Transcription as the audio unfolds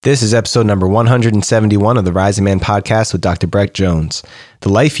This is episode number 171 of the Rising Man podcast with Dr. Brett Jones. The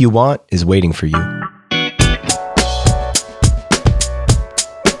life you want is waiting for you.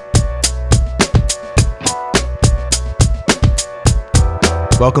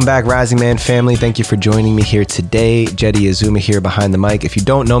 Welcome back, Rising Man family. Thank you for joining me here today. Jedi Azuma here behind the mic. If you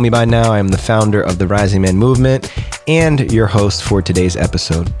don't know me by now, I am the founder of the Rising Man movement and your host for today's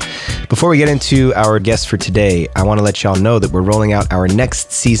episode. Before we get into our guest for today, I want to let y'all know that we're rolling out our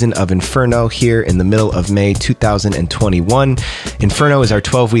next season of Inferno here in the middle of May 2021. Inferno is our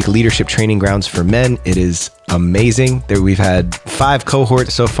 12-week leadership training grounds for men. It is amazing. We've had 5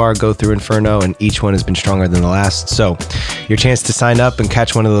 cohorts so far go through Inferno, and each one has been stronger than the last. So your chance to sign up and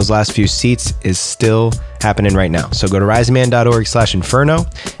catch one of those last few seats is still happening right now. So go to risingman.org/inferno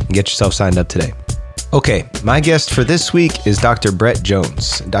and get yourself signed up today. Okay, my guest for this week is Dr. Brett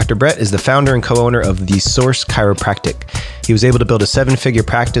Jones. Dr. Brett is the founder and co-owner of The Source Chiropractic. He was able to build a 7-figure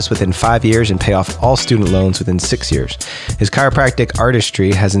practice within 5 years and pay off all student loans within 6 years. His chiropractic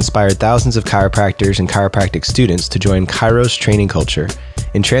artistry has inspired thousands of chiropractors and chiropractic students to join Chiro's training culture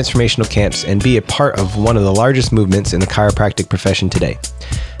in transformational camps and be a part of one of the largest movements in the chiropractic profession today.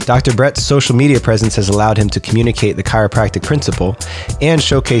 Dr. Brett's social media presence has allowed him to communicate the chiropractic principle and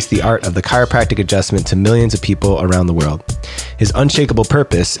showcase the art of the chiropractic adjustment to millions of people around the world. His unshakable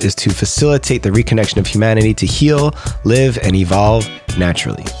purpose is to facilitate the reconnection of humanity to heal, live, and evolve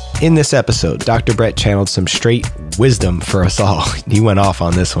naturally. In this episode, Dr. Brett channeled some straight wisdom for us all. He went off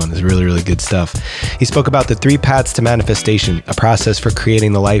on this one. It's really, really good stuff. He spoke about the 3 paths to manifestation, a process for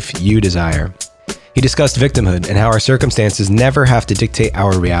creating the life you desire. He discussed victimhood and how our circumstances never have to dictate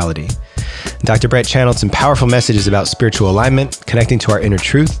our reality. Dr. Brett channeled some powerful messages about spiritual alignment, connecting to our inner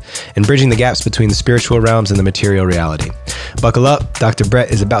truth, and bridging the gaps between the spiritual realms and the material reality. Buckle up, Dr.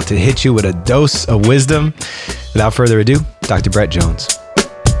 Brett is about to hit you with a dose of wisdom. Without further ado, Dr. Brett Jones.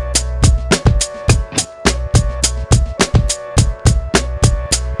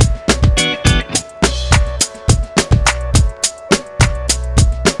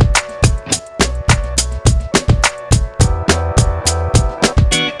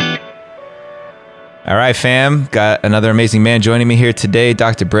 All right, fam. Got another amazing man joining me here today,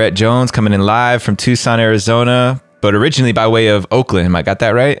 Dr. Brett Jones, coming in live from Tucson, Arizona, but originally by way of Oakland. I got that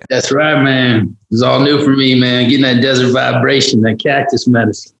right? That's right, man. It's all new for me, man. Getting that desert vibration, that cactus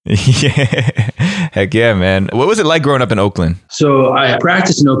medicine. Yeah. Heck yeah, man. What was it like growing up in Oakland? So I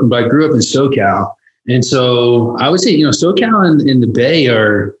practiced in Oakland, but I grew up in SoCal. And so I would say, SoCal and the Bay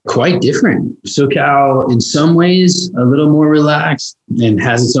are quite different. SoCal, in some ways, a little more relaxed and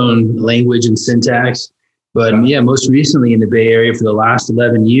has its own language and syntax. But yeah, most recently in the Bay Area for the last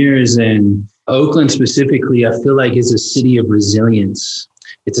 11 years. And Oakland specifically, I feel like is a city of resilience.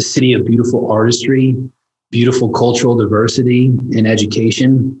 It's a city of beautiful artistry, beautiful cultural diversity and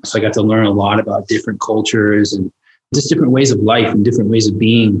education. So I got to learn a lot about different cultures and just different ways of life and different ways of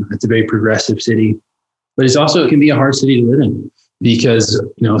being. It's a very progressive city. But it can be a hard city to live in because,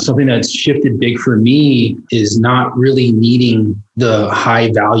 something that's shifted big for me is not really needing the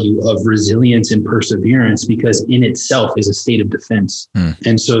high value of resilience and perseverance because in itself is a state of defense.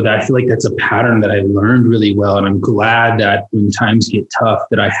 And so I feel like that's a pattern that I learned really well. And I'm glad that when times get tough,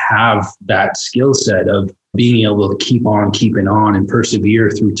 that I have that skill set of being able to keep on keeping on and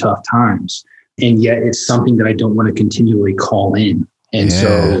persevere through tough times. And yet it's something that I don't want to continually call in. And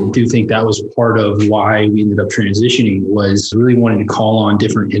so I do think that was part of why we ended up transitioning was really wanting to call on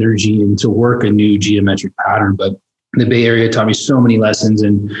different energy and to work a new geometric pattern. But the Bay Area taught me so many lessons,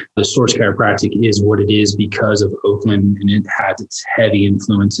 and the Source Chiropractic is what it is because of Oakland, and it has its heavy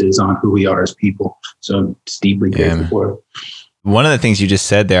influences on who we are as people. So it's deeply grateful for it. One of the things you just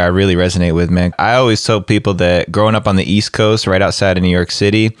said there, I really resonate with, man. I always tell people that growing up on the East Coast, right outside of New York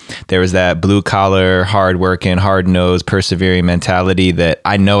City, there was that blue collar, hardworking, hard nosed, persevering mentality that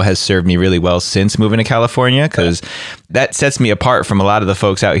I know has served me really well since moving to California, because that sets me apart from a lot of the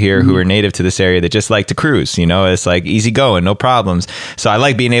folks out here who are native to this area that just like to cruise. It's like easy going, no problems. So I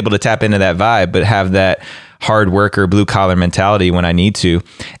like being able to tap into that vibe, but have that hard worker, blue collar mentality when I need to.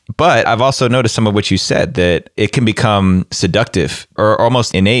 But I've also noticed some of what you said, that it can become seductive or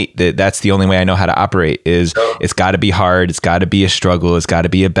almost innate, that's the only way I know how to operate is it's got to be hard. It's got to be a struggle. It's got to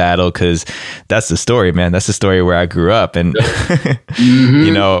be a battle, because that's the story, man. That's the story where I grew up. And,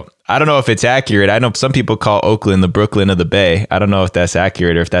 I don't know if it's accurate. I know some people call Oakland the Brooklyn of the Bay. I don't know if that's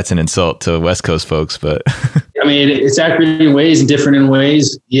accurate or if that's an insult to West Coast folks, but I mean, it's accurate in ways and different in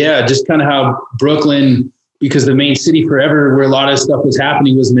ways. Yeah. Just kind of how Brooklyn, because the main city forever where a lot of stuff was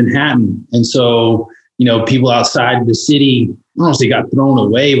happening was Manhattan. And so, people outside the city, I don't know if they got thrown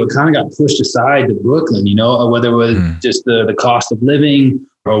away, but kind of got pushed aside to Brooklyn, whether it was just the cost of living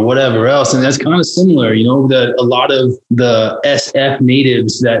or whatever else. And that's kind of similar, that a lot of the SF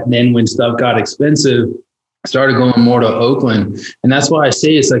natives that then when stuff got expensive started going more to Oakland. And that's why I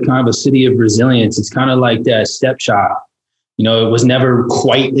say it's like kind of a city of resilience. It's kind of like that step shop. It was never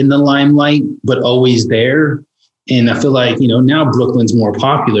quite in the limelight, but always there. And I feel like, now Brooklyn's more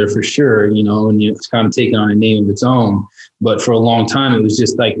popular for sure, and it's kind of taken on a name of its own. But for a long time, it was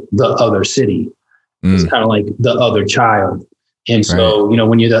just like the other city. It's kind of like the other child. And so,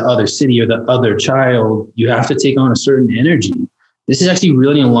 when you're the other city or the other child, you have to take on a certain energy. This is actually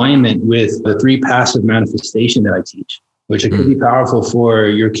really in alignment with the 3 paths of manifestation that I teach, which could be powerful for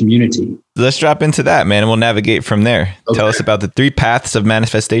your community. Let's drop into that, man, and we'll navigate from there. Okay. Tell us about the 3 paths of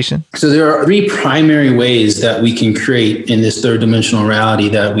manifestation. So there are 3 primary ways that we can create in this 3rd dimensional reality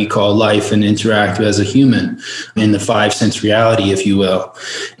that we call life and interact as a human in the 5 sense reality, if you will.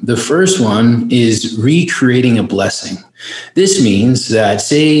 The first one is recreating a blessing. This means that,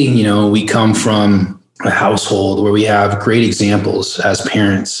 say, we come from a household where we have great examples as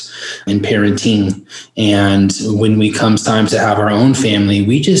parents in parenting. And when we comes time to have our own family,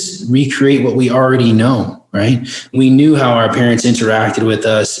 we just recreate what we already know, right? We knew how our parents interacted with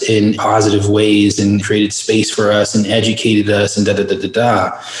us in positive ways and created space for us and educated us and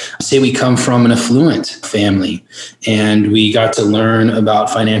Say we come from an affluent family and we got to learn about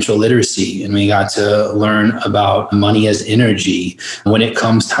financial literacy and we got to learn about money as energy. When it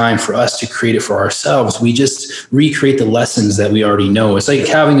comes time for us to create it for ourselves, we just recreate the lessons that we already know. It's like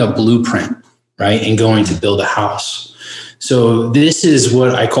having a blueprint, right? And going to build a house. So this is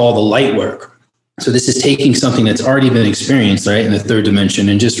what I call the light work. So this is taking something that's already been experienced, right, in the 3rd dimension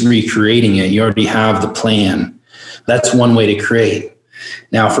and just recreating it. You already have the plan. That's one way to create.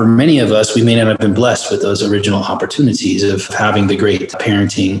 Now, for many of us, we may not have been blessed with those original opportunities of having the great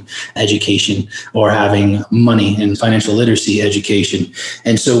parenting education or having money and financial literacy education.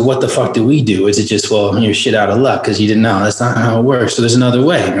 And so what the fuck do we do? Is it just, you're shit out of luck because you didn't know? That's not how it works. So there's another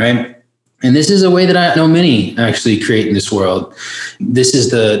way, right? And this is a way that I know many actually create in this world. This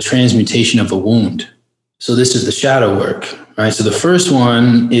is the transmutation of a wound. So this is the shadow work, right? So the first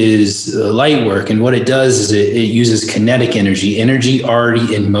one is light work. And what it does is it uses kinetic energy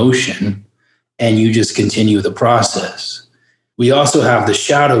already in motion, and you just continue the process. We also have the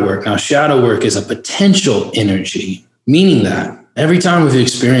shadow work. Now, shadow work is a potential energy, meaning that every time we've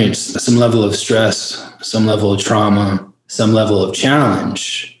experienced some level of stress, some level of trauma, some level of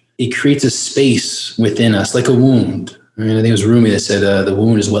challenge, it creates a space within us, like a wound. I think it was Rumi that said, the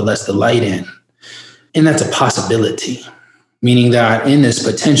wound is what lets the light in. And that's a possibility, meaning that in this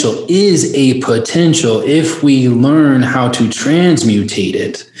potential is a potential if we learn how to transmutate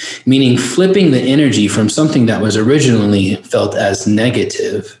it, meaning flipping the energy from something that was originally felt as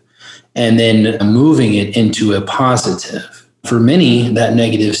negative and then moving it into a positive. For many, that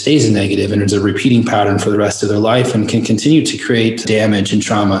negative stays a negative and it's a repeating pattern for the rest of their life and can continue to create damage and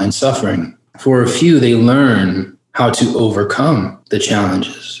trauma and suffering. For a few, they learn how to overcome the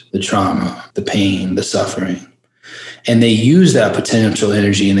challenges, the trauma, the pain, the suffering. And they use that potential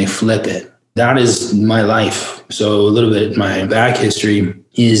energy and they flip it. That is my life. So a little bit my back history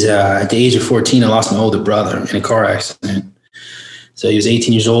is at the age of 14, I lost my older brother in a car accident. So he was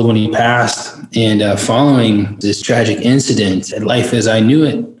 18 years old when he passed. And following this tragic incident, life as I knew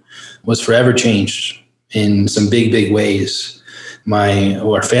it was forever changed in some big, big ways.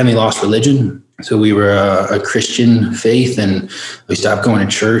 Our family lost religion. So we were a Christian faith and we stopped going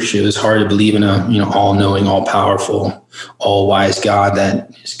to church. It was hard to believe in a all-knowing, all-powerful, all-wise God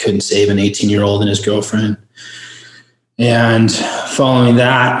that just couldn't save an 18-year-old and his girlfriend. And following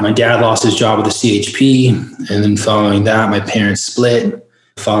that, my dad lost his job with the CHP. And then following that, my parents split.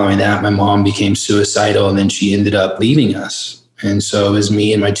 Following that, my mom became suicidal and then she ended up leaving us. And so it was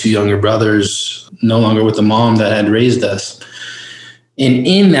me and my 2 younger brothers, no longer with the mom that had raised us. And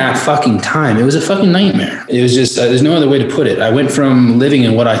in that fucking time, it was a fucking nightmare. It was just, there's no other way to put it. I went from living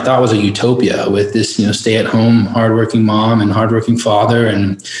in what I thought was a utopia with this, stay-at-home, hardworking mom and hardworking father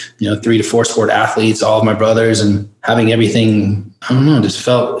and, 3 to 4 sport athletes, all of my brothers, and having everything, I don't know, just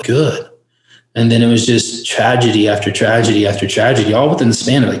felt good. And then it was just tragedy after tragedy after tragedy, all within the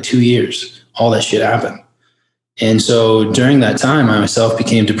span of like 2 years. All that shit happened. And so during that time, I myself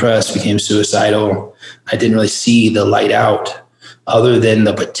became depressed, became suicidal. I didn't really see the light out other than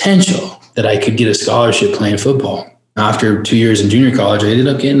the potential that I could get a scholarship playing football. After 2 years in junior college, I ended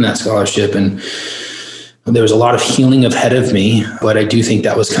up getting that scholarship. And there was a lot of healing ahead of me, but I do think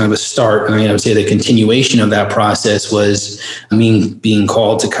that was kind of a start. I would say the continuation of that process was me being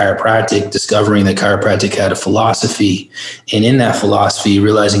called to chiropractic, discovering that chiropractic had a philosophy. And in that philosophy,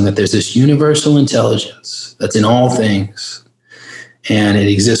 realizing that there's this universal intelligence that's in all things. And it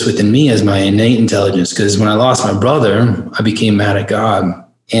exists within me as my innate intelligence. Because when I lost my brother, I became mad at God.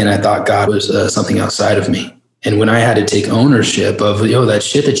 And I thought God was something outside of me. And when I had to take ownership of, that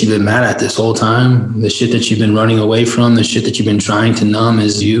shit that you've been mad at this whole time, the shit that you've been running away from, the shit that you've been trying to numb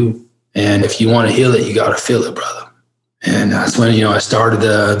is you. And if you want to heal it, you got to feel it, brother. And that's when, I started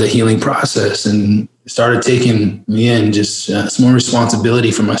the healing process and started taking, just some more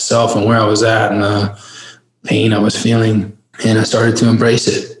responsibility for myself and where I was at and the pain I was feeling. And I started to embrace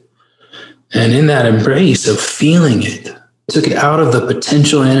it. And in that embrace of feeling it, took it out of the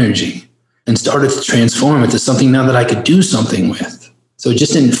potential energy and started to transform it to something now that I could do something with. So it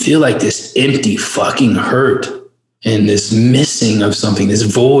just didn't feel like this empty fucking hurt and this missing of something, this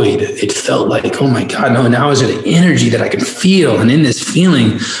void. It felt like, oh my God, no, now is an energy that I can feel. And in this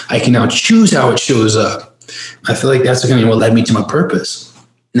feeling, I can now choose how it shows up. I feel like that's kind of what led me to my purpose.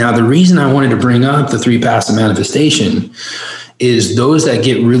 Now, the reason I wanted to bring up the 3 paths of manifestation is those that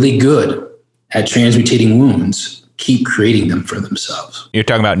get really good at transmutating wounds keep creating them for themselves. You're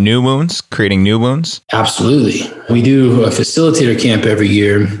talking about new wounds, creating new wounds? Absolutely. We do a facilitator camp every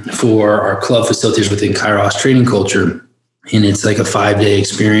year for our club facilitators within Kairos training culture. And it's like a 5-day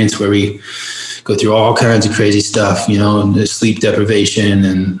experience where we go through all kinds of crazy stuff, sleep deprivation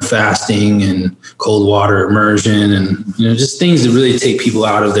and fasting and cold water immersion and, just things that really take people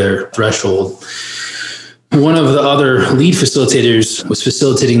out of their threshold. One of the other lead facilitators was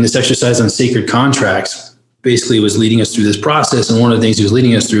facilitating this exercise on sacred contracts. Basically was leading us through this process. And one of the things he was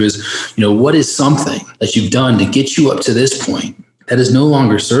leading us through is, what is something that you've done to get you up to this point that is no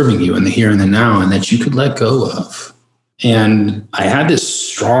longer serving you in the here and the now and that you could let go of? And I had this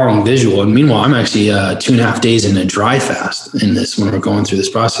strong visual. And meanwhile, I'm actually 2.5 days in a dry fast in this when we're going through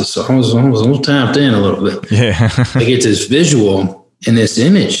this process. So I was almost tapped in a little bit. Yeah. I get this visual in this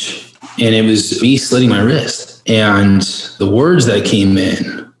image and it was me slitting my wrist. And the words that came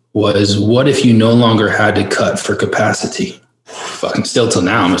in was, what if you no longer had to cut for capacity? Fucking still till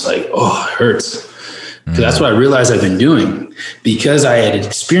now, I'm just like, oh, it hurts. Because that's what I realized I've been doing. Because I had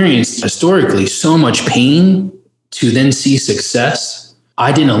experienced historically so much pain to then see success,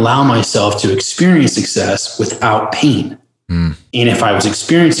 I didn't allow myself to experience success without pain. And if I was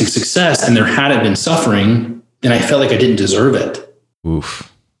experiencing success and there hadn't been suffering, then I felt like I didn't deserve it. Oof.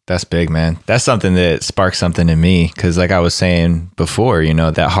 That's big, man. That's something that sparks something in me. Cause like I was saying before,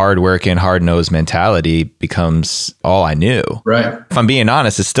 that hard working, hard nosed mentality becomes all I knew. Right. If I'm being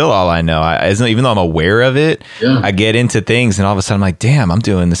honest, it's still all I know. Even though I'm aware of it, I get into things and all of a sudden I'm like, damn, I'm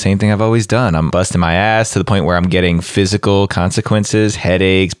doing the same thing I've always done. I'm busting my ass to the point where I'm getting physical consequences,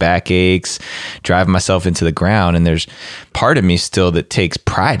 headaches, backaches, driving myself into the ground. And there's part of me still that takes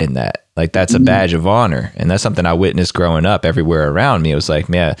pride in that. Like that's a badge of honor. And that's something I witnessed growing up everywhere around me. It was like,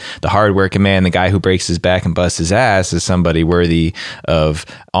 man, the hardworking man, the guy who breaks his back and busts his ass is somebody worthy of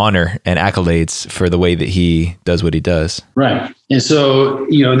honor and accolades for the way that he does what he does. Right. And so,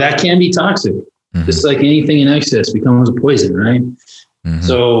 that can be toxic. Just like anything in excess becomes a poison, right?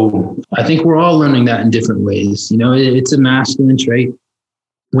 So I think we're all learning that in different ways. It's a masculine trait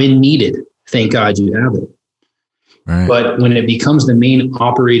when needed. Thank God you have it. Right. But when it becomes the main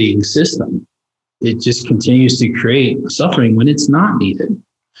operating system, it just continues to create suffering when it's not needed.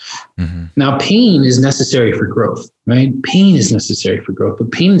 Now, pain is necessary for growth, right? Pain is necessary for growth,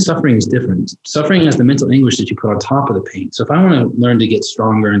 but pain and suffering is different. Suffering has the mental anguish that you put on top of the pain. So if I want to learn to get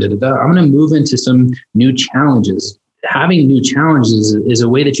stronger and I'm going to move into some new challenges. Having new challenges is a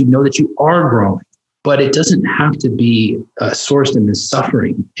way that that you are growing. But it doesn't have to be sourced in this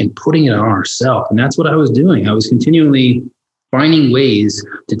suffering and putting it on ourselves. And that's what I was doing. I was continually finding ways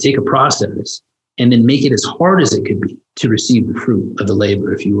to take a process and then make it as hard as it could be to receive the fruit of the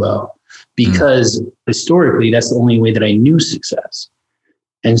labor, if you will. Because historically, that's the only way that I knew success.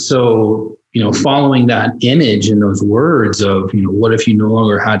 And so, following that image and those words of, what if you no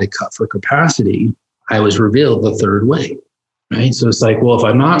longer had to cut for capacity, I was revealed the third way. Right. So it's like, well, if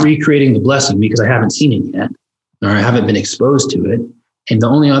I'm not recreating the blessing because I haven't seen it yet, or I haven't been exposed to it, and the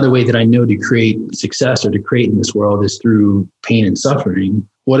only other way that I know to create success or to create in this world is through pain and suffering,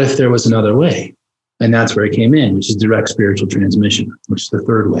 what if there was another way? And that's where I came in, which is direct spiritual transmission, which is the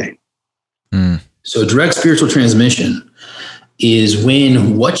third way. So direct spiritual transmission is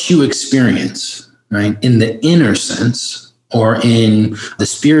when what you experience, right, in the inner sense or in the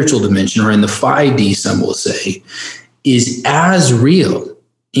spiritual dimension or in the 5D, some will say, is as real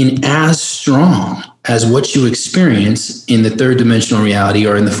and as strong as what you experience in the third dimensional reality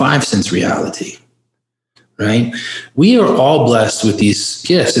or in the 5 sense reality, right? We are all blessed with these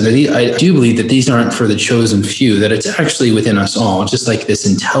gifts. And I do believe that these aren't for the chosen few, that it's actually within us all, just like this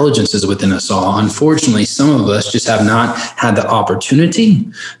intelligence is within us all. Unfortunately, some of us just have not had the opportunity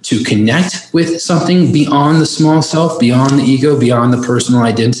to connect with something beyond the small self, beyond the ego, beyond the personal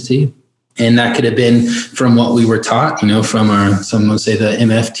identity. And that could have been from what we were taught, from some would say the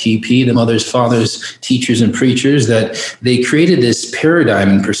MFTP, the mothers, fathers, teachers, and preachers, that they created this paradigm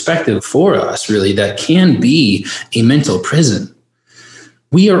and perspective for us, really, that can be a mental prison.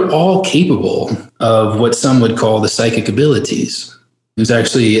 We are all capable of what some would call the psychic abilities. It was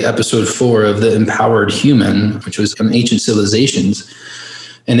actually episode 4 of The Empowered Human, which was on ancient civilizations.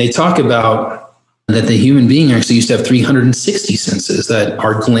 And they talk about that the human being actually used to have 360 senses, that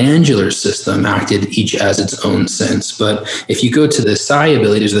our glandular system acted each as its own sense. But if you go to the psi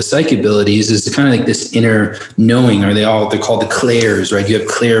abilities, the psych abilities is kind of like this inner knowing, or they're called the clairs, right? You have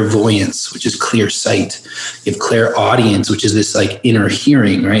clairvoyance, which is clear sight. You have clairaudience, which is this like inner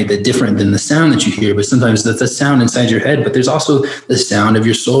hearing, right? That different than the sound that you hear, but sometimes that's the sound inside your head, but there's also the sound of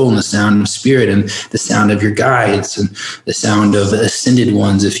your soul and the sound of spirit and the sound of your guides and the sound of ascended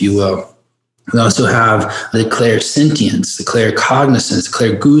ones, if you will. We also have the clairsentience, the claircognizance,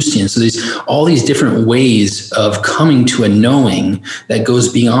 clairgoustience. So all these different ways of coming to a knowing that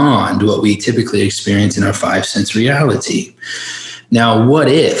goes beyond what we typically experience in our 5-sense reality. Now, what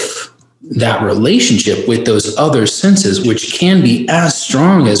if that relationship with those other senses, which can be as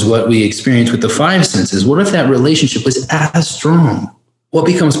strong as what we experience with the 5 senses, what if that relationship was as strong? What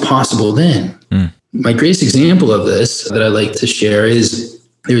becomes possible then? My greatest example of this that I like to share is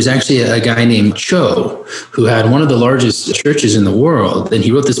there was actually a guy named Cho who had one of the largest churches in the world, and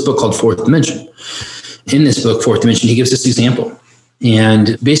he wrote this book called Fourth Dimension. In this book, Fourth Dimension, he gives this example.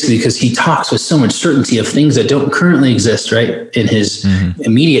 And basically, because he talks with so much certainty of things that don't currently exist, right, in his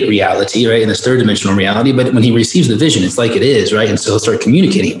immediate reality, right, in this third dimensional reality. But when he receives the vision, it's like it is, right? And so he'll start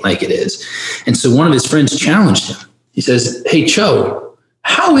communicating it like it is. And so one of his friends challenged him. He says, "Hey, Cho,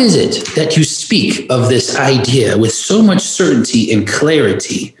 how is it that you speak of this idea with so much certainty and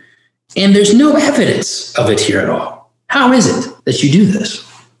clarity, and there's no evidence of it here at all? How is it that you do this?"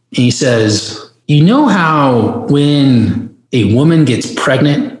 And he says, "You know how when a woman gets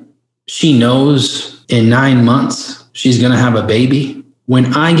pregnant, she knows in 9 months she's going to have a baby?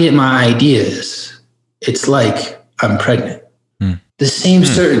 When I get my ideas, it's like I'm pregnant." The same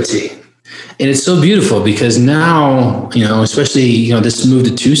certainty. And it's so beautiful because now, especially, this move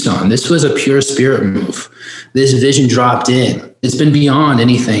to Tucson, this was a pure spirit move. This vision dropped in. It's been beyond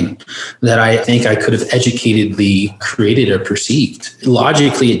anything that I think I could have educatedly created or perceived.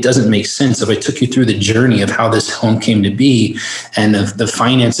 Logically, it doesn't make sense. If I took you through the journey of how this home came to be and the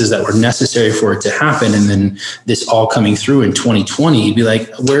finances that were necessary for it to happen, and then this all coming through in 2020, you'd be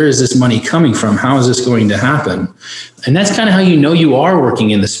like, where is this money coming from? How is this going to happen? And that's kind of how you are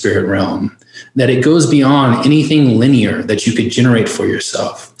working in the spirit realm, that it goes beyond anything linear that you could generate for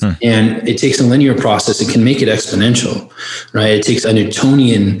yourself. And it takes a linear process. It can make it exponential, right? It takes a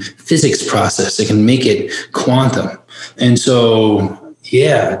Newtonian physics process. It can make it quantum. And so,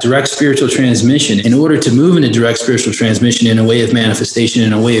 direct spiritual transmission. In order to move into direct spiritual transmission in a way of manifestation,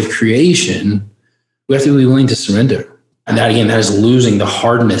 in a way of creation, we have to be willing to surrender. And that, again, that is losing the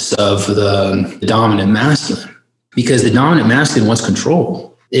hardness of the dominant masculine, because the dominant masculine wants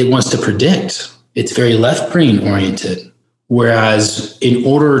control. It wants to predict. It's very left brain oriented. Whereas in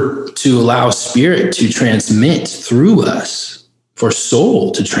order to allow spirit to transmit through us, for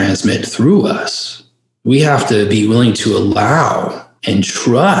soul to transmit through us, we have to be willing to allow and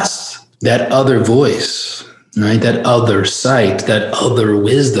trust that other voice, right? That other sight, that other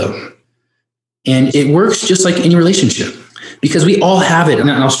wisdom. And it works just like any relationship, because we all have it.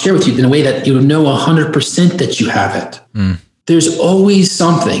 And I'll share with you in a way that you know 100% that you have it. There's always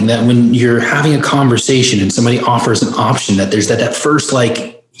something that when you're having a conversation and somebody offers an option, that there's that first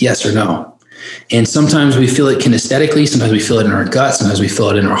like yes or no. And sometimes we feel it kinesthetically. Sometimes we feel it in our gut. Sometimes we feel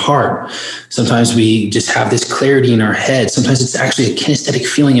it in our heart. Sometimes we just have this clarity in our head. Sometimes it's actually a kinesthetic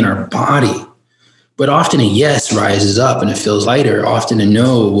feeling in our body. But often a yes rises up and it feels lighter. Often a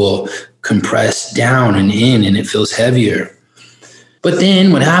no will compress down and in and it feels heavier. But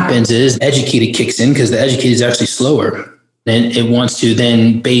then what happens is educated kicks in, because the educated is actually slower. And it wants to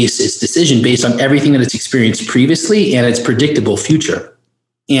then base its decision based on everything that it's experienced previously and its predictable future.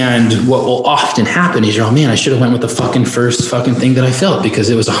 And what will often happen is oh man, I should have went with the first thing that I felt, because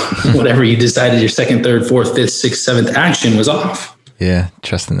it was whatever you decided your second, third, fourth, fifth, sixth, seventh action was off. Yeah,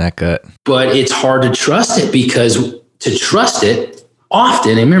 trusting that gut. But it's hard to trust it, because to trust it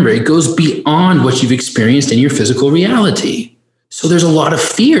often, and remember, it goes beyond what you've experienced in your physical reality. So there's a lot of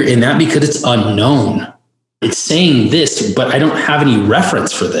fear in that because it's unknown. it's saying this, but I don't have any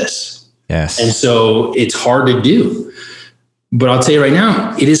reference for this. Yes. And so it's hard to do. But I'll tell you right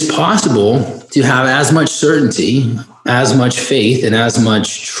now, it is possible to have as much certainty, as much faith, and as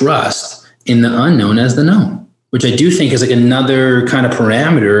much trust in the unknown as the known, which I do think is like another kind of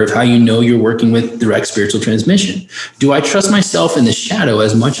parameter of how you know you're working with direct spiritual transmission. Do I trust myself in the shadow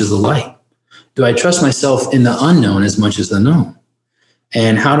as much as the light? Do I trust myself in the unknown as much as the known?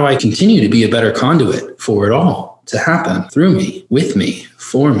 And how do I continue to be a better conduit for it all to happen through me, with me,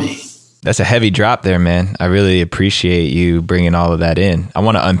 for me? That's a heavy drop there, man. I really appreciate you bringing all of that in. I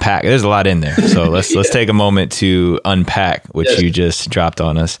want to unpack. There's a lot in there. So let's take a moment to unpack what you just dropped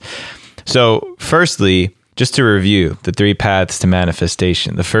on us. So firstly, just to review the 3 paths to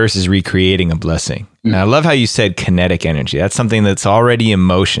manifestation. The first is recreating a blessing. And I love how you said kinetic energy. That's something that's already in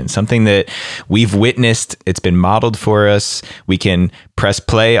motion, something that we've witnessed. It's been modeled for us. We can press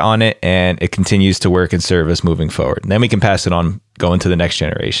play on it and it continues to work and serve us moving forward. And then we can pass it on, going to the next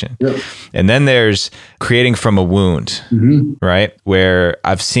generation. Yep. And then there's creating from a wound, right? Where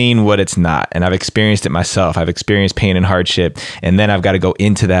I've seen what it's not and I've experienced it myself. I've experienced pain and hardship. And then I've got to go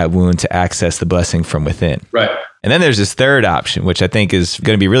into that wound to access the blessing from within. Right. And then there's this third option, which I think is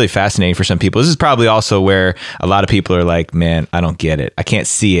going to be really fascinating for some people. This is probably also where a lot of people are like, man, I don't get it. I can't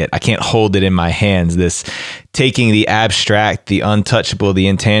see it. I can't hold it in my hands. This taking the abstract, the untouchable, the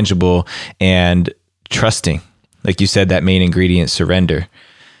intangible, and trusting. Like you said, that main ingredient, surrender.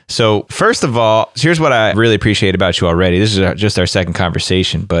 So first of all, here's what I really appreciate about you already. This is just our second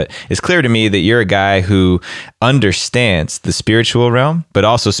conversation, but it's clear to me that you're a guy who understands the spiritual realm, but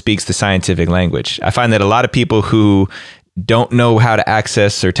also speaks the scientific language. I find that a lot of people who don't know how to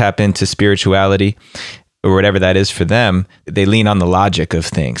access or tap into spirituality or whatever that is for them, they lean on the logic of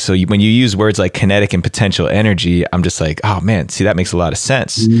things. So when you use words like kinetic and potential energy, I'm just like, oh man, see, that makes a lot of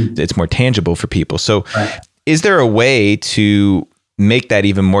sense. It's more tangible for people. So is there a way to make that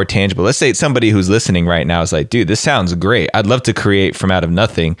even more tangible? Let's say somebody who's listening right now is like, dude, this sounds great. I'd love to create from out of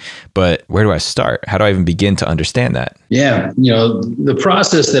nothing, but where do I start? How do I even begin to understand that? Yeah. The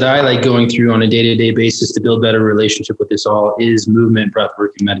process that I like going through on a day-to-day basis to build better relationship with this all is movement, breath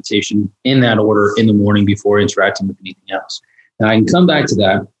work, and meditation in that order in the morning before interacting with anything else. And I can come back to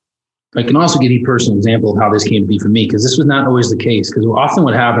that. I can also give you a personal example of how this came to be for me, because this was not always the case. Because often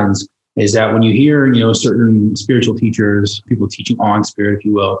what happens is that when you hear, certain spiritual teachers, people teaching on spirit, if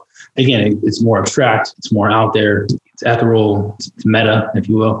you will, again, it's more abstract, it's more out there, it's ethereal, it's meta, if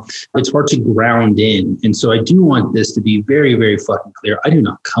you will. It's hard to ground in. And so I do want this to be very, very fucking clear. I do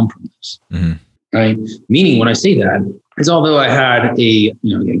not come from this, right? Meaning when I say that, is although I had a,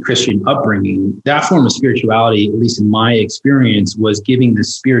 Christian upbringing, that form of spirituality, at least in my experience, was giving the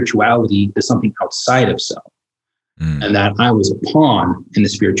spirituality to something outside of self. And that I was a pawn in the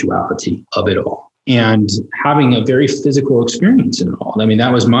spirituality of it all and having a very physical experience in it all. I mean,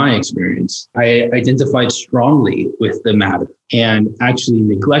 that was my experience. I identified strongly with the matter and actually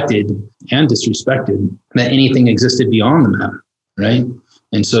neglected and disrespected that anything existed beyond the matter, right?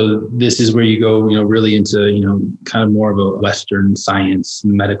 And so this is where you go, really into, kind of more of a Western science,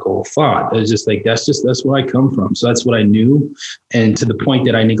 medical thought. It's just like, that's where I come from. So that's what I knew. And to the point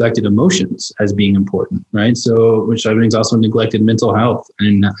that I neglected emotions as being important, right? So, which I think also neglected mental health.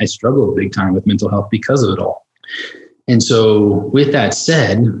 And I struggled big time with mental health because of it all. And so with that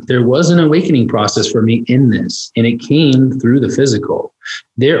said, there was an awakening process for me in this, and it came through the physical.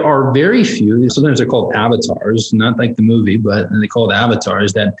 There are very few, sometimes they're called avatars, not like the movie, but they call it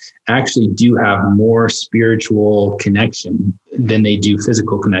avatars, that actually do have more spiritual connection than they do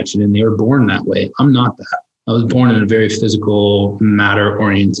physical connection. And they were born that way. I'm not that. I was born in a very physical,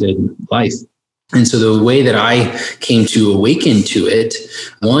 matter-oriented life. And so the way that I came to awaken to it,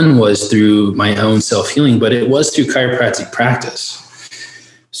 one was through my own self-healing, but it was through chiropractic practice.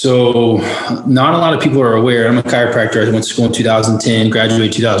 So not a lot of people are aware. I'm a chiropractor. I went to school in 2010,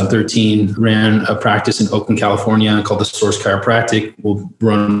 graduated 2013, ran a practice in Oakland, California called The Source Chiropractic. We'll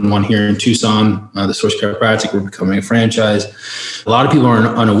run one here in Tucson, The Source Chiropractic. We're becoming a franchise. A lot of people are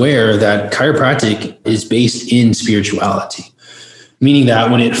unaware that chiropractic is based in spirituality. Meaning that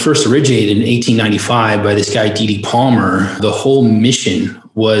when it first originated in 1895 by this guy, D.D. Palmer, the whole mission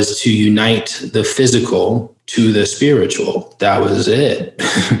was to unite the physical to the spiritual. That was it.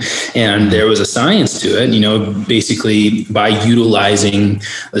 And there was a science to it, basically by utilizing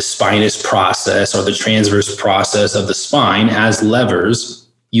the spinous process or the transverse process of the spine as levers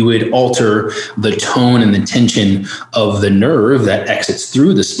you would alter the tone and the tension of the nerve that exits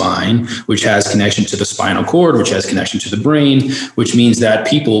through the spine, which has connection to the spinal cord, which has connection to the brain, which means that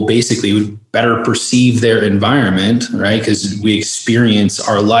people basically would better perceive their environment, right? Because we experience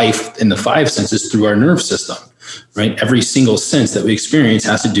our life in the five senses through our nerve system, right? Every single sense that we experience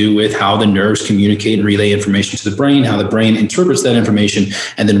has to do with how the nerves communicate and relay information to the brain, how the brain interprets that information,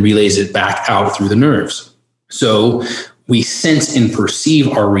 and then relays it back out through the nerves. So we sense and perceive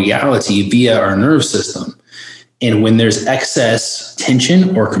our reality via our nerve system. And when there's excess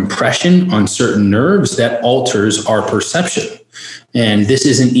tension or compression on certain nerves, that alters our perception. And this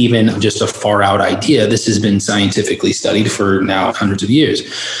isn't even just a far out idea. This has been scientifically studied for now hundreds of years.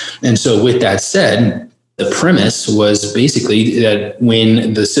 And so with that said, the premise was basically that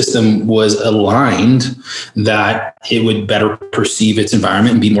when the system was aligned, that it would better perceive its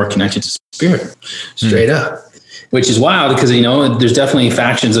environment and be more connected to spirit, straight up. Which is wild because, there's definitely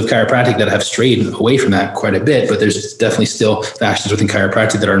factions of chiropractic that have strayed away from that quite a bit, but there's definitely still factions within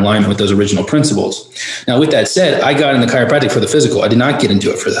chiropractic that are in alignment with those original principles. Now, with that said, I got into chiropractic for the physical. I did not get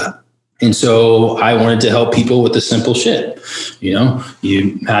into it for that. And so I wanted to help people with the simple shit.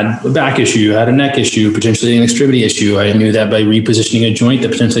 You had a back issue, you had a neck issue, potentially an extremity issue. I knew that by repositioning a joint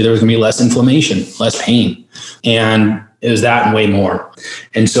that potentially there was going to be less inflammation, less pain. And it was that and way more.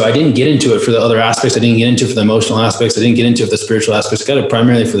 And so I didn't get into it for the other aspects. I didn't get into it for the emotional aspects. I didn't get into it for the spiritual aspects. I got it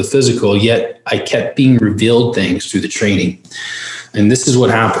primarily for the physical, yet I kept being revealed things through the training. And this is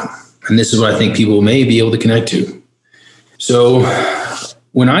what happened. And this is what I think people may be able to connect to. So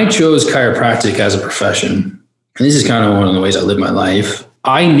when I chose chiropractic as a profession, and this is kind of one of the ways I live my life,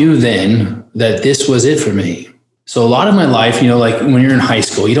 I knew then that this was it for me. So a lot of my life, like when you're in high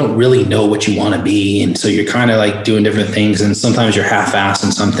school, you don't really know what you want to be. And so you're kind of like doing different things. And sometimes you're half-assed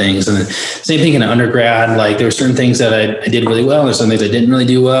in some things. And the same thing in undergrad, like there were certain things that I did really well. There's some things I didn't really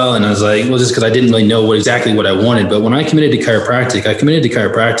do well. And I was like, well, just because I didn't really know exactly what I wanted. But when I committed to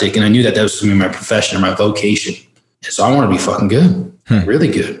chiropractic, and I knew that was going to be my profession or my vocation. So I want to be fucking good, really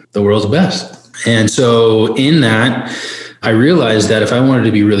good. The world's best. And so in that, I realized that if I wanted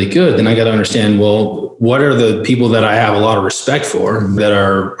to be really good, then I got to understand, well, what are the people that I have a lot of respect for that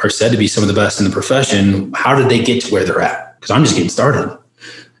are said to be some of the best in the profession? How did they get to where they're at? Because I'm just getting started.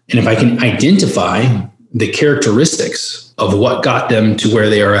 And if I can identify the characteristics of what got them to where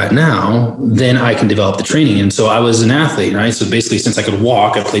they are at now, then I can develop the training. And so I was an athlete, right? So basically, since I could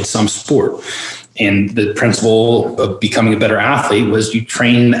walk, I played some sport. And the principle of becoming a better athlete was you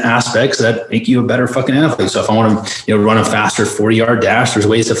train the aspects that make you a better fucking athlete. So if I want to, run a faster 40-yard dash, there's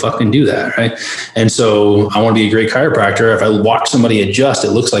ways to fucking do that, right? And so I want to be a great chiropractor. If I watch somebody adjust,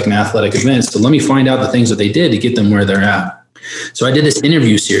 it looks like an athletic event. So let me find out the things that they did to get them where they're at. So I did this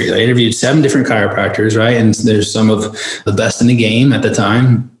interview series. I interviewed 7 different chiropractors, right? And there's some of the best in the game at the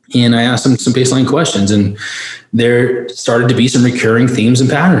time. And I asked them some baseline questions, and there started to be some recurring themes and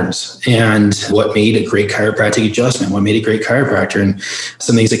patterns. And what made a great chiropractic adjustment? What made a great chiropractor? And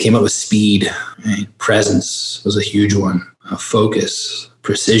some things that came up with speed, right? Presence was a huge one. Focus,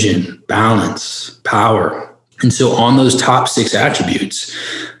 precision, balance, power. And so on those top 6 attributes,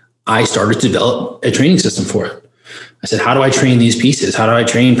 I started to develop a training system for it. I said, how do I train these pieces? How do I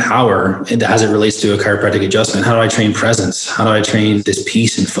train power as it relates to a chiropractic adjustment? How do I train presence? How do I train this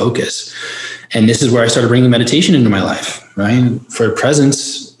peace and focus? And this is where I started bringing meditation into my life, right? For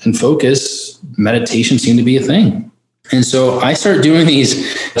presence and focus, meditation seemed to be a thing. And so I started doing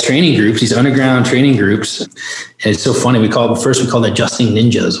these training groups, these underground training groups. And it's so funny. We called Adjusting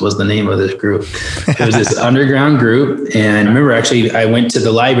Ninjas was the name of this group. It was this underground group. And I remember actually I went to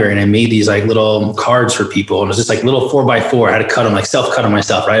the library and I made these like little cards for people. And it was just like little 4x4. I had to cut them, like self-cut them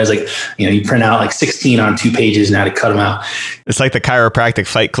myself, right? It was like, you print out like 16 on 2 pages and I had to cut them out. It's like the chiropractic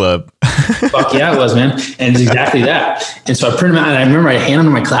fight club. Fuck yeah, it was, man. And it's exactly that. And so I printed them out and I remember I handed them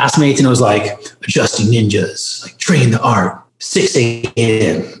to my classmates and it was like, Adjusting Ninjas, like train the art, 6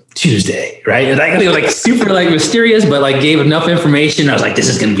 a.m. Tuesday, right? And it was like super like mysterious, but like gave enough information. I was like, this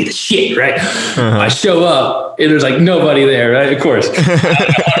is going to be the shit, right? I show up and there's like nobody there, right? Of course.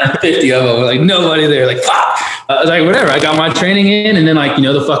 50 of them, like nobody there, like fuck. I was like, whatever. I got my training in and then like,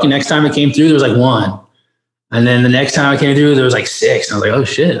 the fucking next time it came through, there was like 1. And then the next time I came through, there was like 6. And I was like, oh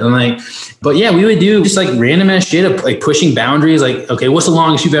shit. I'm like, but yeah, we would do just like random ass shit of like pushing boundaries. Like, okay, what's the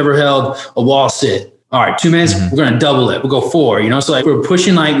longest you've ever held a wall sit? All right, 2 minutes, we're going to double it. We'll go 4, So like we're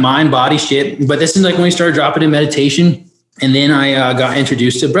pushing like mind, body shit. But this is like when we started dropping in meditation. And then I got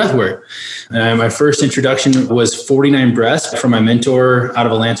introduced to breath work. My first introduction was 49 breaths from my mentor out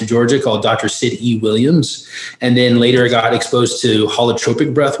of Atlanta, Georgia, called Dr. Sid E. Williams. And then later I got exposed to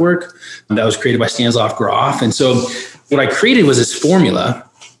holotropic breath work that was created by Stanislav Grof. And so what I created was this formula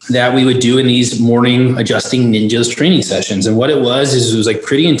that we would do in these morning adjusting ninjas training sessions. And what it was like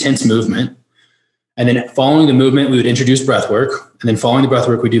pretty intense movement. And then following the movement, we would introduce breath work. And then following the breath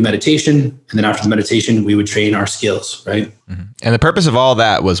work, we do meditation. And then after the meditation, we would train our skills, right? Mm-hmm. And the purpose of all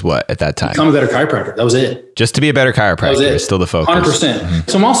that was what at that time? Become a better chiropractor. That was it. Just to be a better chiropractor is still the focus. 100%. Mm-hmm.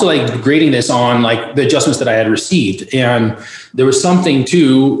 So I'm also like grading this on like the adjustments that I had received. And there was something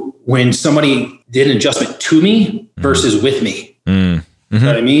too when somebody did an adjustment to me versus with me. Mm. You know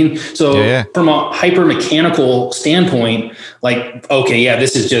what I mean? So from a hyper mechanical standpoint, like, okay, yeah,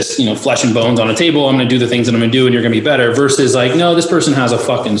 this is just, flesh and bones on a table. I'm going to do the things that I'm going to do and you're going to be better versus like, no, this person has a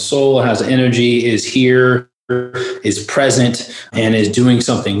fucking soul, has energy, is here, is present and is doing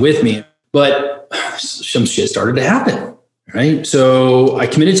something with me. But some shit started to happen, right? So I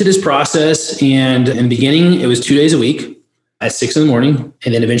committed to this process, and in the beginning, it was 2 days a week at 6 a.m.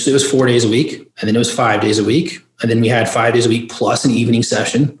 And then eventually it was 4 days a week. And then it was 5 days a week. And then we had 5 days a week plus an evening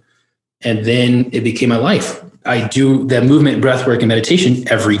session. And then it became my life. I do that movement, breath work, and meditation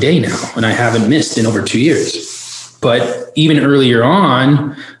every day now. And I haven't missed in over 2 years. But even earlier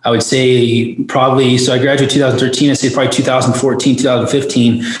on, I would say probably, so I graduated 2013, I'd say probably 2014,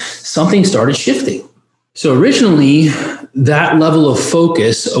 2015, something started shifting. So originally, that level of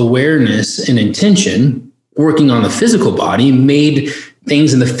focus, awareness, and intention working on the physical body made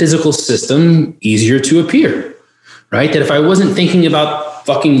things in the physical system easier to appear, right? That if I wasn't thinking about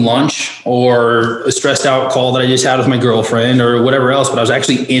fucking lunch or a stressed out call that I just had with my girlfriend or whatever else, but I was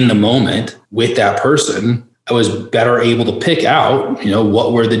actually in the moment with that person, I was better able to pick out,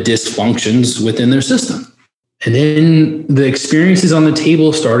 what were the dysfunctions within their system. And then the experiences on the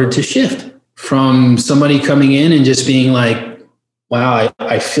table started to shift from somebody coming in and just being like, wow,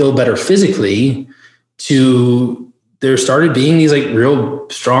 I feel better physically, to there started being these like real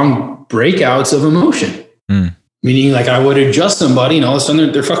strong breakouts of emotion. Meaning like I would adjust somebody and all of a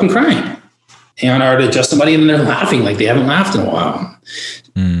sudden they're fucking crying. And I would adjust somebody and they're laughing like they haven't laughed in a while.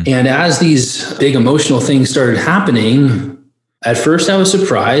 And as these big emotional things started happening, at first I was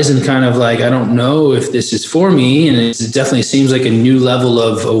surprised and kind of like, I don't know if this is for me. And it definitely seems like a new level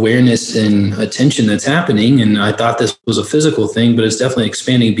of awareness and attention that's happening. And I thought this was a physical thing, but it's definitely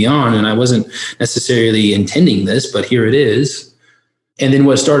expanding beyond. And I wasn't necessarily intending this, but here it is. And then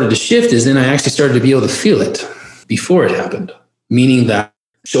what started to shift is then I actually started to be able to feel it before it happened, meaning that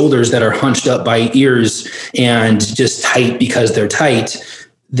shoulders that are hunched up by ears and just tight because they're tight,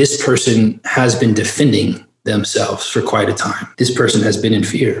 this person has been defending themselves for quite a time. This person has been in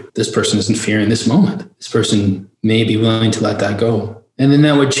fear. This person is in fear in this moment. This person may be willing to let that go. And then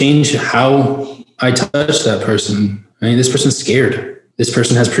that would change how I touch that person. I mean, this person's scared. This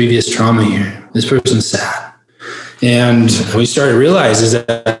person has previous trauma here. This person's sad. And we started to realize is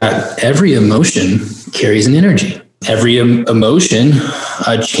that every emotion carries an energy. Every emotion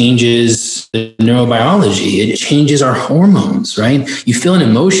changes the neurobiology. It changes our hormones, right? You feel an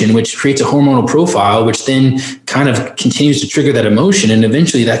emotion, which creates a hormonal profile, which then kind of continues to trigger that emotion. And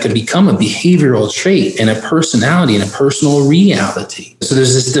eventually that could become a behavioral trait and a personality and a personal reality. So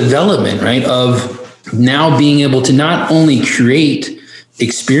there's this development, right, of now being able to not only create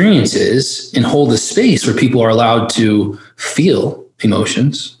experiences and hold a space where people are allowed to feel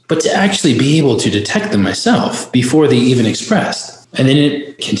emotions, but to actually be able to detect them myself before they even expressed. And then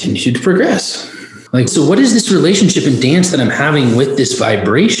it continued to progress. Like, so what is this relationship in dance that I'm having with this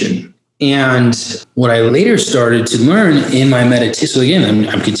vibration? And what I later started to learn in my meditation, so again,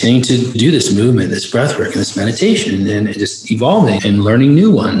 I'm continuing to do this movement, this breath work, and this meditation, and it just evolving and learning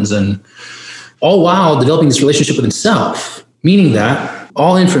new ones, and all while developing this relationship with itself, meaning that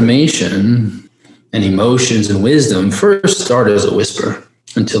all information and emotions and wisdom first start as a whisper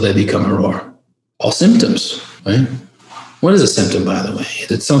until they become a roar. All symptoms, right? What is a symptom, by the way?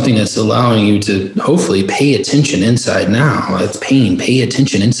 It's something that's allowing you to hopefully pay attention inside now. It's pain, pay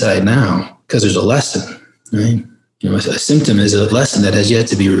attention inside now, because there's a lesson, right? A symptom is a lesson that has yet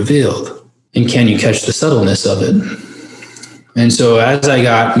to be revealed. And can you catch the subtleness of it? And so as I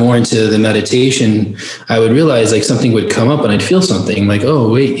got more into the meditation, I would realize like something would come up and I'd feel something like,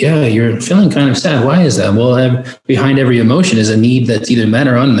 oh, wait, yeah, you're feeling kind of sad. Why is that? Well, behind every emotion is a need that's either met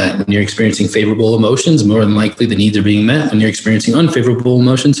or unmet. When you're experiencing favorable emotions, more than likely the needs are being met. When you're experiencing unfavorable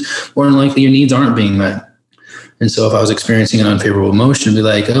emotions, more than likely your needs aren't being met. And so if I was experiencing an unfavorable emotion, I'd be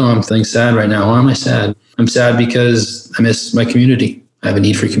like, oh, I'm feeling sad right now. Why am I sad? I'm sad because I miss my community. I have a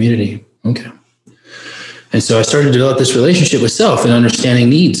need for community. Okay. And so I started to develop this relationship with self and understanding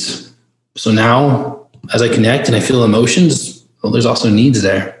needs. So now as I connect and I feel emotions, well, there's also needs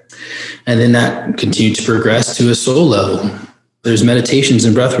there. And then that continued to progress to a soul level. There's meditations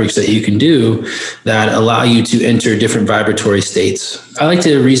and breathworks that you can do that allow you to enter different vibratory states. I like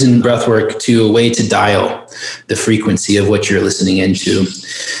to reason breathwork to a way to dial the frequency of what you're listening into.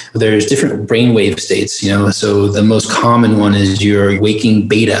 There's different brainwave states, so the most common one is your waking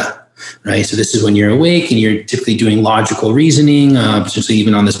beta, right? So this is when you're awake and you're typically doing logical reasoning, potentially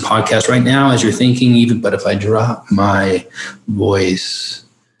even on this podcast right now as you're thinking, but if I drop my voice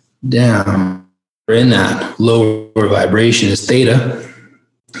down, in that lower vibration is theta.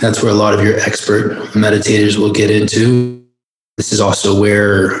 That's where a lot of your expert meditators will get into. This is also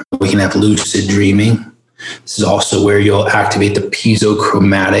where we can have lucid dreaming. This is also where you'll activate the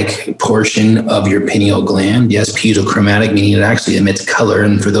piezochromatic portion of your pineal gland. Yes, piezochromatic, meaning it actually emits color.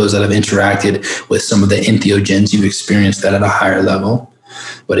 And for those that have interacted with some of the entheogens, you've experienced that at a higher level,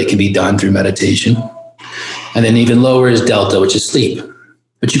 but it can be done through meditation. And then even lower is delta, which is sleep.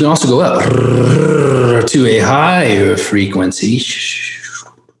 But you can also go up to a higher frequency,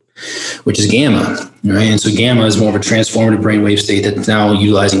 which is gamma, right? And so gamma is more of a transformative brainwave state that's now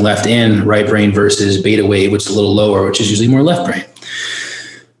utilizing left and right brain versus beta wave, which is a little lower, which is usually more left brain.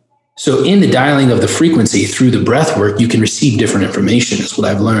 So in the dialing of the frequency through the breath work, you can receive different information, is what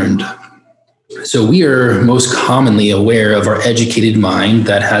I've learned. So we are most commonly aware of our educated mind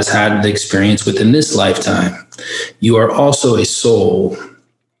that has had the experience within this lifetime. You are also a soul.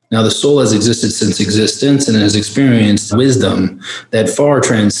 Now, the soul has existed since existence and has experienced wisdom that far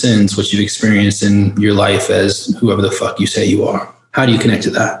transcends what you've experienced in your life as whoever the fuck you say you are. How do you connect to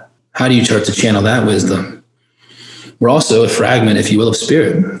that? How do you start to channel that wisdom? We're also a fragment, if you will, of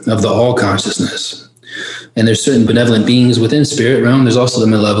spirit, of the all consciousness. And there's certain benevolent beings within spirit realm. There's also the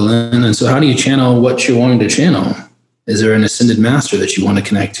malevolent. And so how do you channel what you're wanting to channel? Is there an ascended master that you want to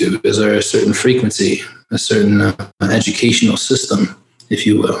connect to? Is there a certain frequency, a certain educational system, if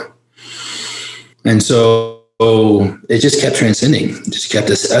you will? And so it just kept transcending, just kept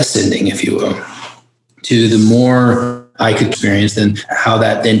us ascending, if you will, to the more I could experience than how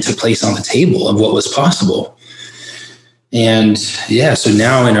that then took place on the table of what was possible. And yeah, so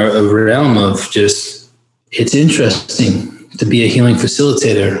now in a realm of just, it's interesting to be a healing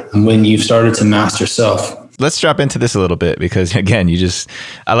facilitator when you've started to master self. Let's drop into this a little bit because, again,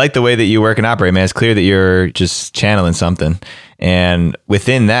 I like the way that you work and operate, man. It's clear that you're just channeling something. And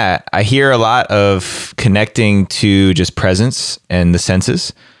within that, I hear a lot of connecting to just presence and the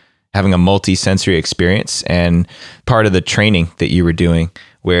senses, having a multi-sensory experience, and part of the training that you were doing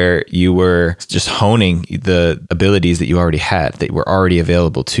where you were just honing the abilities that you already had, that were already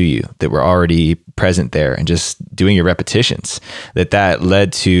available to you, that were already present there, and just doing your repetitions, that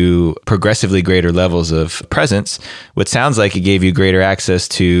led to progressively greater levels of presence. What sounds like it gave you greater access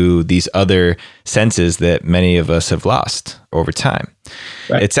to these other senses that many of us have lost over time.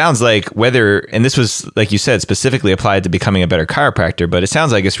 Right. It sounds like and this was, like you said, specifically applied to becoming a better chiropractor, but it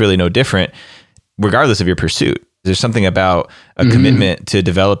sounds like it's really no different regardless of your pursuit. There's something about a commitment to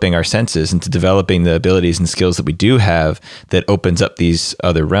developing our senses and to developing the abilities and skills that we do have that opens up these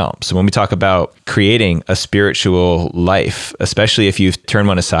other realms. So when we talk about creating a spiritual life, especially if you've turned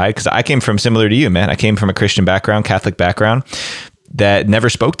one aside, because I came from similar to you, man. I came from a Christian background, Catholic background, that never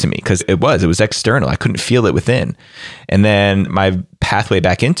spoke to me because it was external. I couldn't feel it within. And then my pathway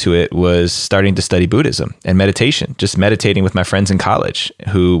back into it was starting to study Buddhism and meditation, just meditating with my friends in college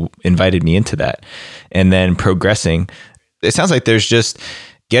who invited me into that. And then progressing. It sounds like there's just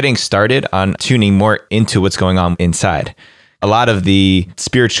getting started on tuning more into what's going on inside. A lot of the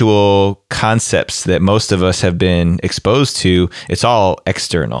spiritual concepts that most of us have been exposed to, it's all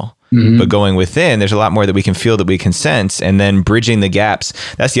external. But going within, there's a lot more that we can feel, that we can sense, and then bridging the gaps.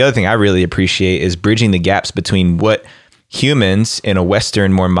 That's the other thing I really appreciate, is bridging the gaps between what humans in a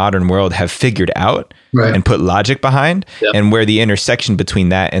Western, more modern world have figured out and put logic behind, and where the intersection between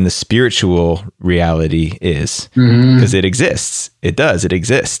that and the spiritual reality is. Because it exists. It does. It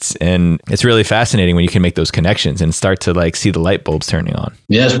exists. And it's really fascinating when you can make those connections and start to see the light bulbs turning on.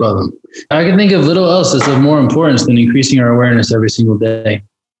 Yes, brother. I can think of little else that's of more importance than increasing our awareness every single day.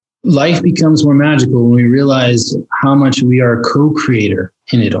 Life becomes more magical when we realize how much we are a co-creator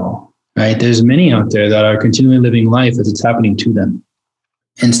in it all, right? There's many out there that are continually living life as it's happening to them.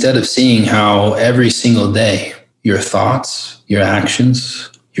 Instead of seeing how every single day, your thoughts, your actions,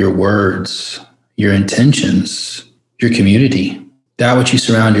 your words, your intentions, your community, that which you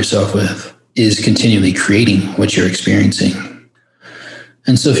surround yourself with is continually creating what you're experiencing.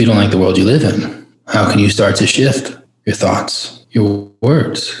 And so if you don't like the world you live in, how can you start to shift your thoughts, your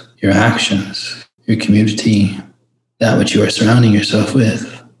words, your actions, your community, that which you are surrounding yourself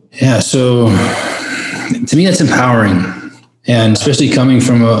with? Yeah, so to me, that's empowering. And especially coming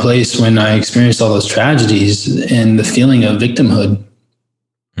from a place when I experienced all those tragedies and the feeling of victimhood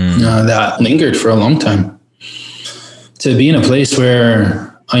that lingered for a long time, to be in a place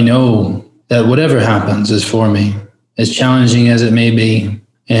where I know that whatever happens is for me, as challenging as it may be.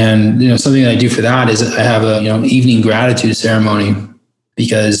 And, something that I do for that is I have a, evening gratitude ceremony,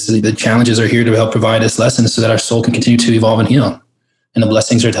 because the challenges are here to help provide us lessons so that our soul can continue to evolve and heal. And the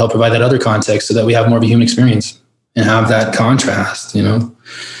blessings are to help provide that other context so that we have more of a human experience and have that contrast,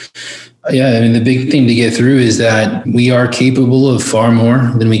 Yeah, the big thing to get through is that we are capable of far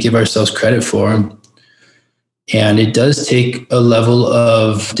more than we give ourselves credit for. And it does take a level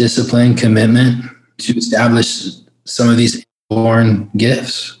of discipline, commitment to establish some of these born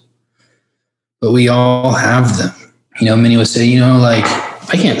gifts. But we all have them. Many would say,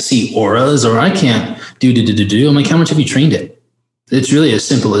 I can't see auras, or I can't do. I'm like, how much have you trained it? It's really as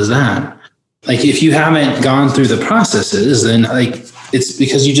simple as that. Like, if you haven't gone through the processes, then it's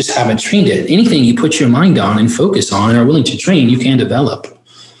because you just haven't trained it. Anything you put your mind on and focus on and are willing to train, you can develop.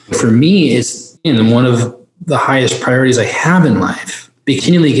 For me, it's one of the highest priorities I have in life.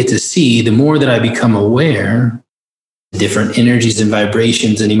 Continually get to see, the more that I become aware, different energies and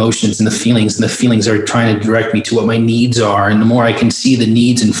vibrations and emotions and the feelings are trying to direct me to what my needs are. And the more I can see the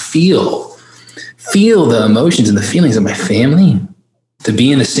needs and feel the emotions and the feelings of my family, to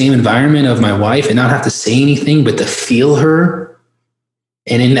be in the same environment of my wife and not have to say anything, but to feel her.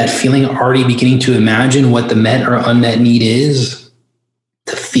 And in that feeling, already beginning to imagine what the met or unmet need is,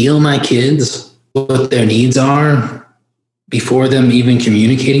 to feel my kids, what their needs are before them even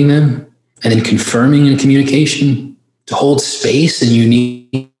communicating them, and then confirming in communication, to hold space and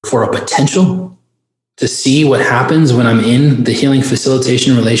unique for a potential, to see what happens when I'm in the healing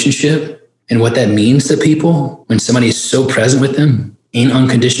facilitation relationship and what that means to people when somebody is so present with them in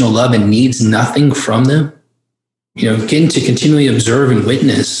unconditional love and needs nothing from them. Getting to continually observe and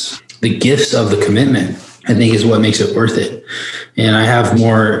witness the gifts of the commitment, I think, is what makes it worth it. And I have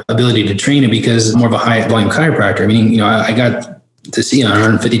more ability to train it because I'm more of a high volume chiropractor. Meaning, I got to see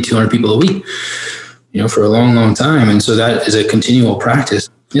 150, 200 people a week, for a long, long time. And so that is a continual practice.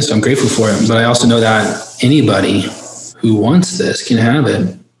 Yes, I'm grateful for it. But I also know that anybody who wants this can have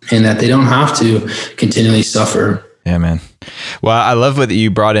it, and that they don't have to continually suffer. Yeah, man. Well, I love what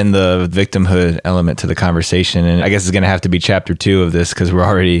you brought in the victimhood element to the conversation. And I guess it's going to have to be chapter 2 of this, because we're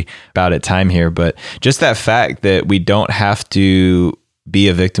already about at time here. But just that fact that we don't have to be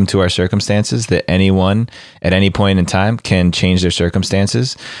a victim to our circumstances, that anyone at any point in time can change their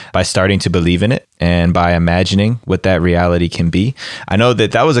circumstances by starting to believe in it and by imagining what that reality can be. I know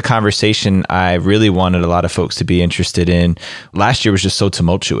that was a conversation I really wanted a lot of folks to be interested in. Last year was just so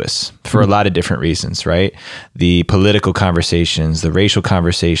tumultuous for a lot of different reasons, right? The political conversations, the racial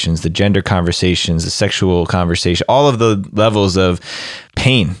conversations, the gender conversations, the sexual conversation, all of the levels of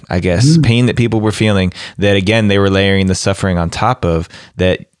pain, I guess, pain that people were feeling, that again, they were layering the suffering on top of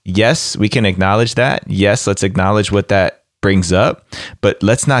that. Yes, we can acknowledge that. Yes, let's acknowledge what that brings up, but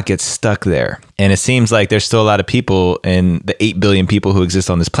let's not get stuck there. And it seems like there's still a lot of people in the 8 billion people who exist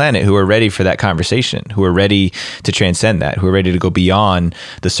on this planet who are ready for that conversation, who are ready to transcend that, who are ready to go beyond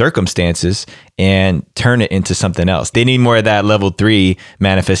the circumstances and turn it into something else. They need more of that level 3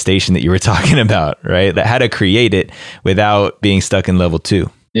 manifestation that you were talking about, right? That how to create it without being stuck in level 2.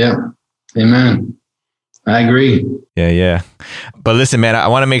 Yeah. Amen. I agree. Yeah. But listen, man, I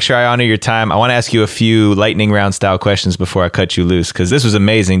want to make sure I honor your time. I want to ask you a few lightning round style questions before I cut you loose, because this was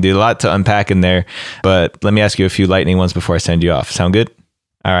amazing, dude. A lot to unpack in there. But let me ask you a few lightning ones before I send you off. Sound good?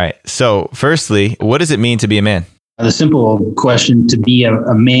 All right. So firstly, what does it mean to be a man? The simple question to be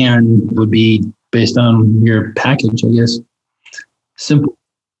a man would be based on your package, I guess. Simple.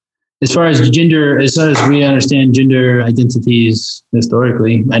 As far as gender, as far as we understand gender identities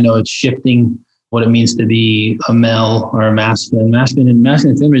historically, I know it's shifting what it means to be a male or a masculine. Masculine and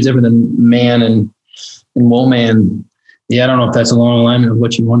feminine is different than man and woman. Yeah, I don't know if that's along the line of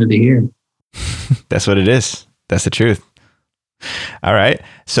what you wanted to hear. That's what it is. That's the truth. All right.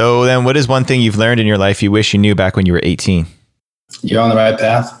 So then what is one thing you've learned in your life you wish you knew back when you were 18? You're on the right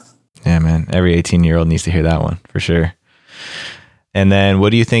path. Yeah, man. Every 18-year-old needs to hear that one for sure. And then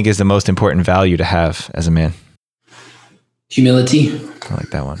what do you think is the most important value to have as a man? Humility. I like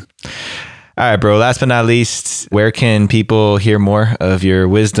that one. All right, bro. Last but not least, where can people hear more of your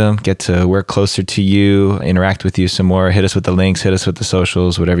wisdom, get to work closer to you, interact with you some more? Hit us with the links, hit us with the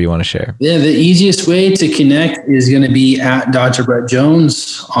socials, whatever you want to share. Yeah, the easiest way to connect is going to be at Dr. Brett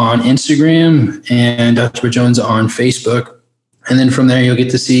Jones on Instagram and Dr. Brett Jones on Facebook. And then from there, you'll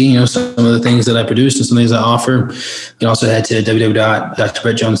get to see, some of the things that I produce and some things I offer. You can also head to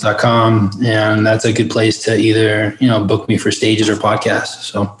www.drbrettjones.com. And that's a good place to either, book me for stages or podcasts.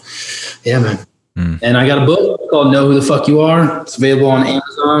 So yeah, man. And I got a book called Know Who the Fuck You Are. It's available on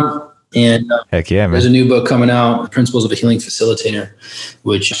Amazon. And heck yeah, man. There's a new book coming out, Principles of a Healing Facilitator,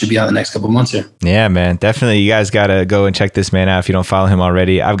 which should be out the next couple of months here. Yeah, man. Definitely. You guys got to go and check this man out if you don't follow him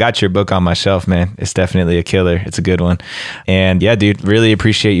already. I've got your book on my shelf, man. It's definitely a killer. It's a good one. And yeah, dude, really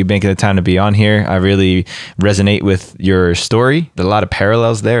appreciate you making the time to be on here. I really resonate with your story. There's a lot of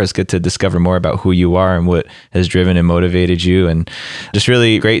parallels there. It's good to discover more about who you are and what has driven and motivated you. And just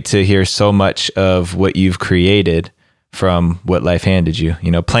really great to hear so much of what you've created from what life handed you,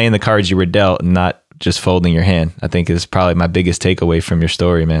 playing the cards you were dealt and not just folding your hand, I think is probably my biggest takeaway from your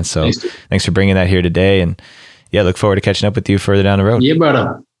story, man. So thanks for bringing that here today. And yeah, look forward to catching up with you further down the road. Yeah,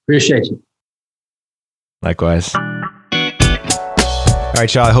 brother. Appreciate you. Likewise. All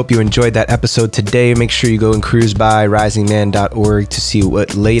right, y'all. I hope you enjoyed that episode today. Make sure you go and cruise by risingman.org to see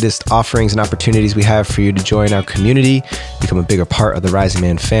what latest offerings and opportunities we have for you to join our community, become a bigger part of the Rising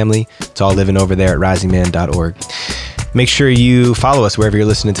Man family. It's all living over there at risingman.org. Make sure you follow us wherever you're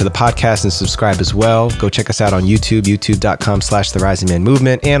listening to the podcast and subscribe as well. Go check us out on YouTube, youtube.com/The Rising Man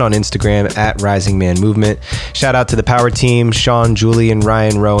Movement, and on Instagram at Rising Man Movement. Shout out to the power team, Sean, Julian,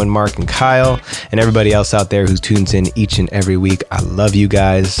 Ryan, Rowan, Mark, and Kyle, and everybody else out there who tunes in each and every week. I love you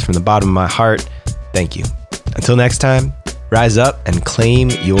guys from the bottom of my heart. Thank you. Until next time, rise up and claim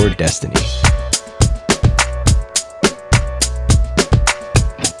your destiny.